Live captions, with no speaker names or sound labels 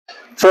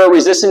For a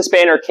resistance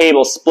band or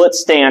cable, split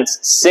stance,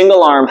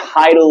 single arm,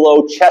 high to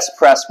low chest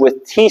press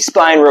with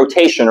T-spine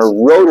rotation or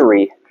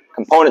rotary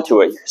component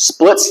to it.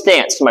 Split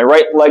stance, my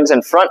right leg's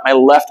in front, my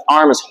left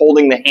arm is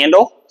holding the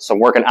handle, so I'm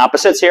working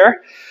opposites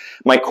here.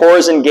 My core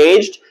is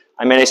engaged,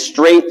 I'm in a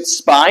straight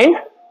spine.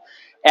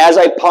 As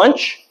I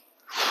punch,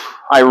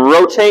 I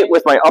rotate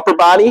with my upper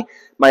body,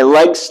 my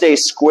legs stay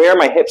square,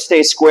 my hips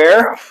stay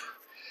square, and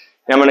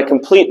I'm going to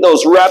complete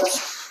those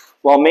reps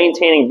while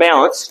maintaining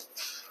balance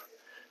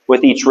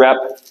with each rep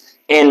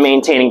and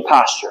maintaining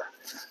posture.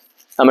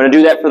 I'm going to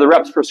do that for the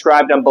reps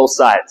prescribed on both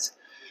sides.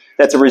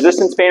 That's a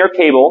resistance band or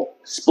cable,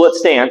 split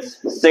stance,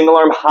 single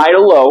arm high to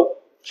low,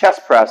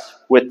 chest press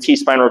with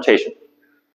T-spine rotation.